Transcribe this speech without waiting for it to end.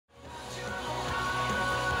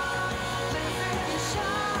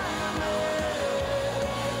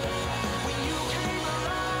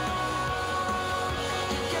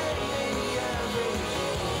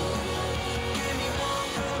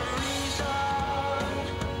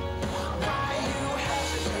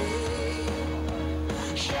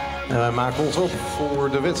We maken ons op voor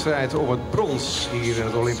de wedstrijd op het brons hier in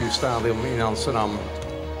het Olympisch Stadion in Amsterdam.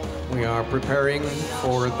 We are preparing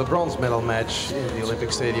for the bronze medal match in the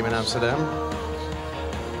Olympic Stadium in Amsterdam.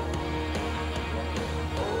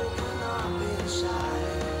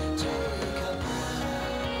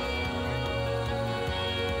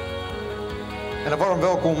 En een warm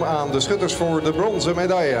welkom aan de schutters voor de bronzen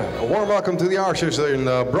medaille. A warm welcome to the archers in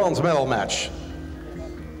the bronze medal match.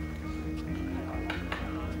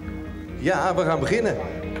 Ja, we gaan beginnen.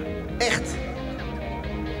 Echt.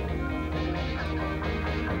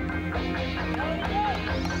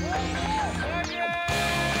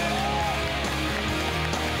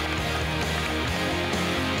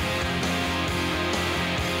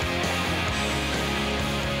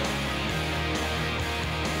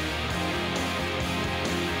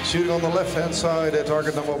 Shooting on the left-hand side at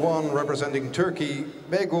target number 1, representing Turkey,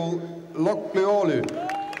 LOKLUOGLU.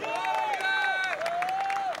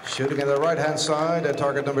 Shooting on the right-hand side at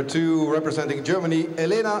target number 2, representing Germany,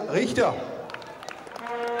 RICHTER.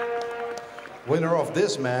 Winner of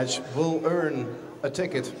this match will earn a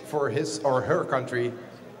ticket for his or her country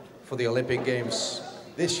for the Olympic Games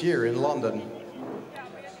this year in London.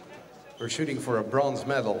 We're shooting for a bronze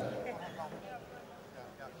medal.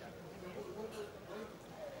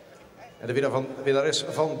 En de winnares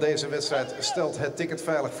van deze wedstrijd stelt het ticket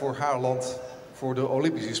veilig voor haar land voor de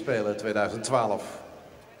Olympische Spelen 2012.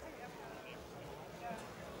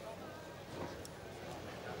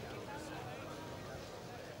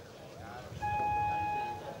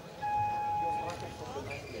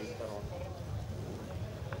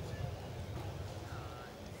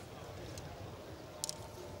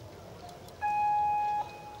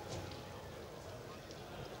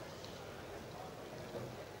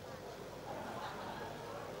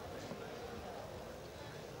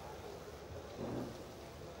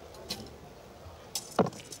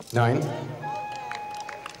 Nine.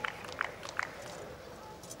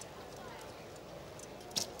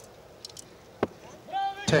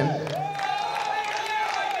 Ten.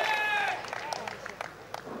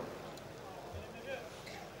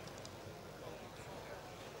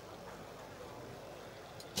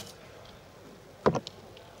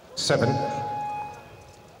 Seven.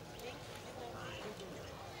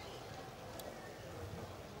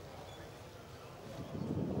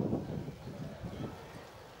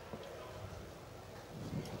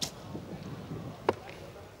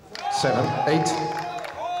 7, 8.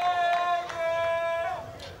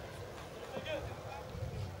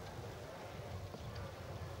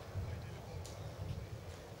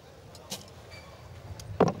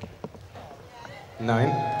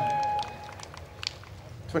 Nine.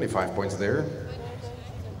 25 points there.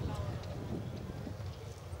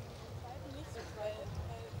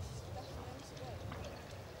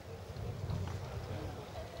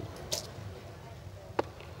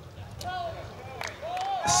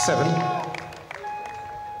 Seven.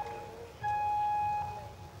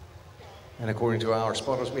 And according to our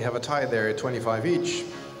spotters, we have a tie there at 25 each.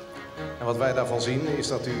 En wat wij daarvan zien is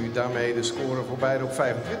dat u daarmee de score voor beide op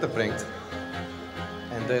 25 brengt.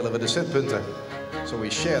 En delen we de setpunten. So we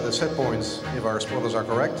share the set points if our spotters are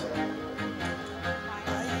correct.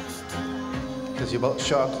 Because you both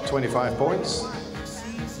shot 25 points.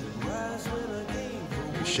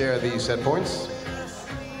 We share these set points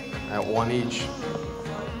at 1 each.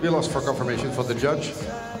 We lost for confirmation for the judge.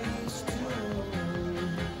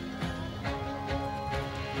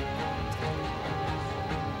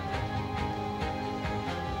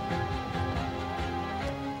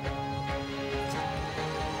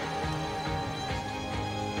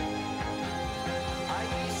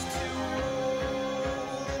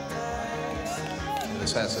 En de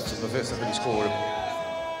scheidsrechters bevestigen die score.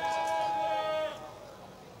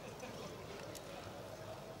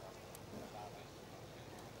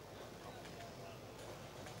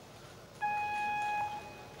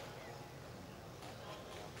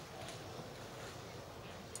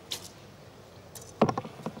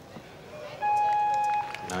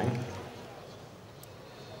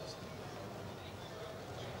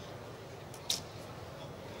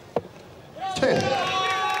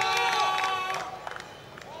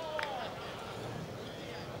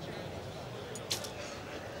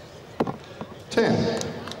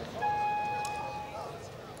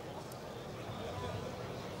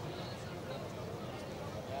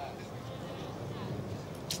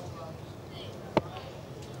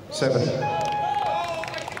 Seven.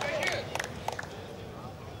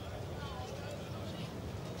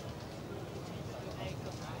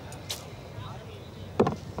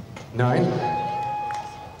 Nine.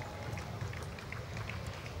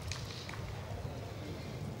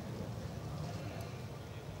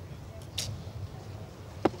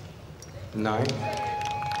 9.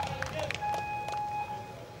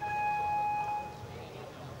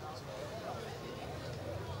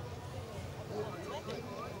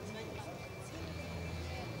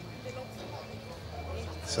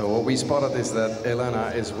 So what we spotted is that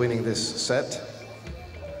Elena is winning this set,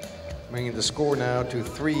 bringing the score now to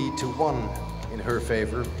 3-1 in her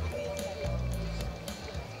favor.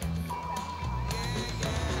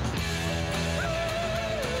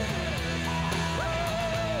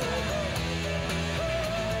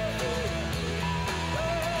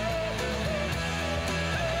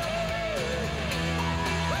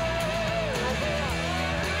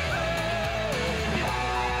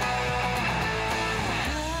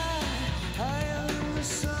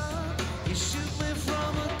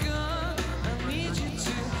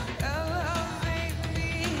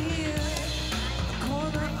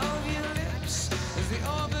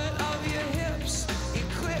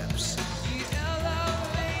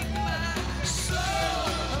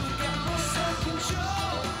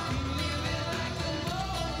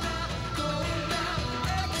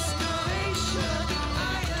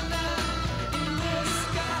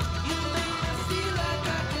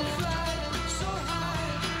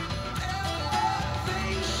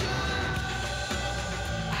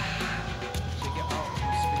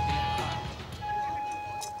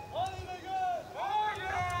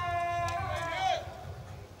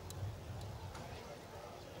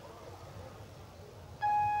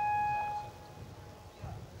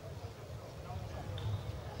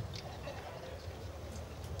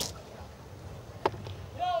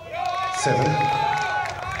 Seven.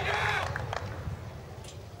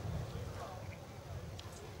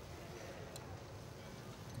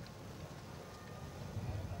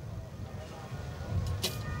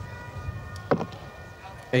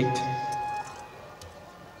 8.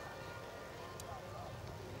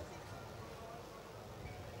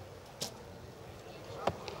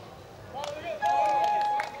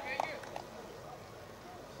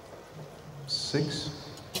 6.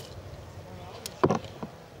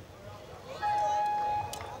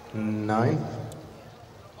 9.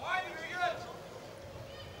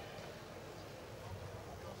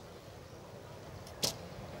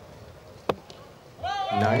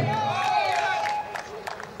 9.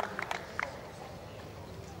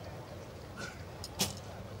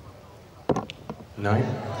 9.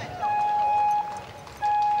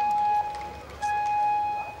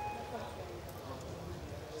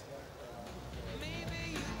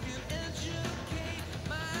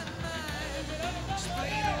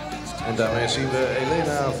 'En daarmee zien we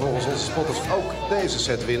Elena volgens onze spotters ook deze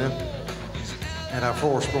set winnen. En haar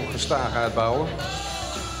voorsprong gestaag uitbouwen.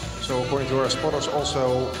 So according to our spotters,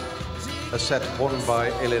 also a set won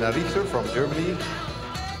by Elena Richter from Germany.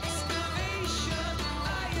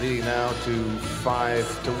 Leading now to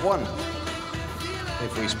 5-1,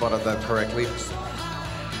 if we spotted that correctly.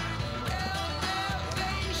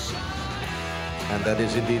 And that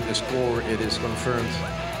is indeed the score, it is confirmed.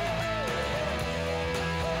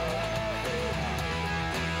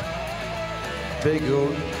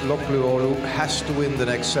 LOKLUOGLU has to win the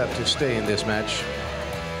next set to stay in this match.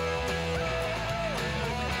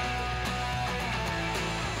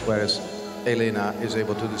 Whereas Elena is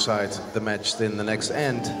able to decide the match in the next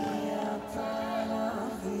end.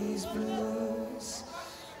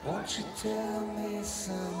 Won't you tell me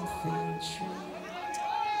something true?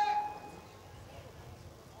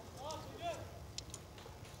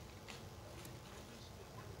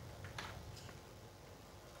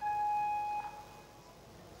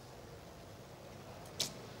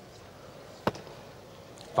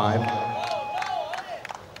 Five.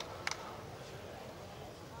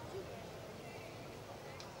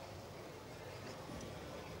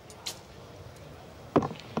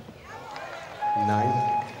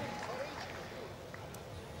 9.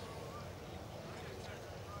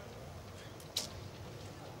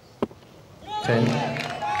 10.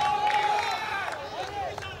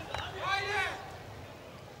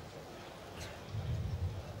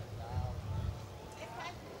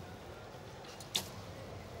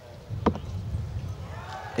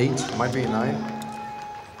 8, might be a 9.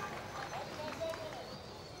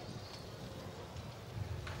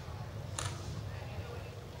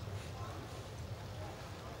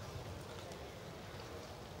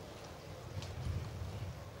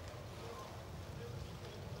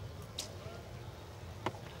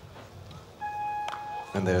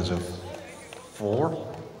 And there's a 4.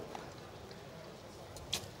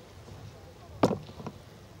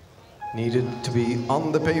 Needed to be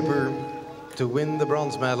on the paper to win the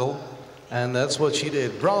bronze medal, and that's what she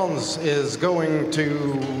did. Bronze is going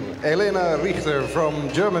to Elena Richter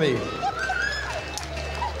from Germany.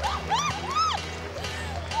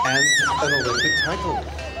 and an Olympic title,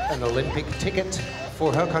 an Olympic ticket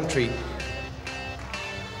for her country.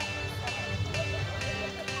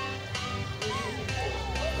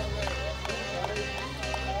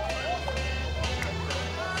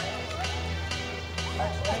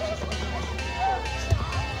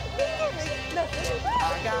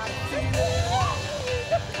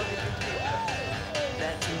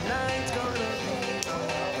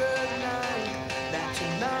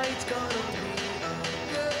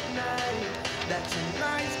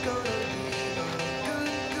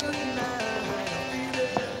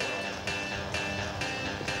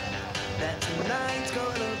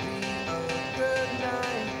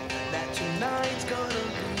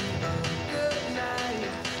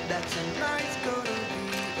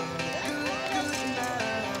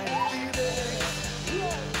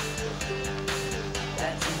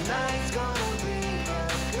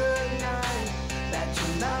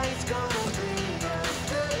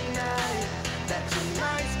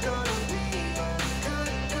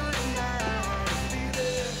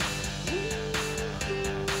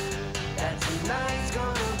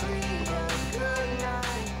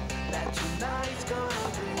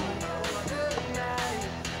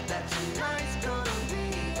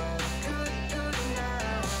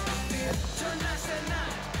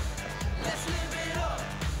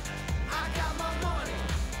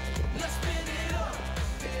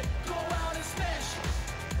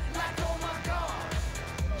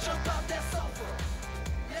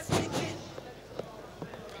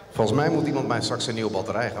 Volgens mij moet iemand mij straks een nieuwe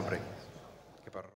batterij gaan brengen.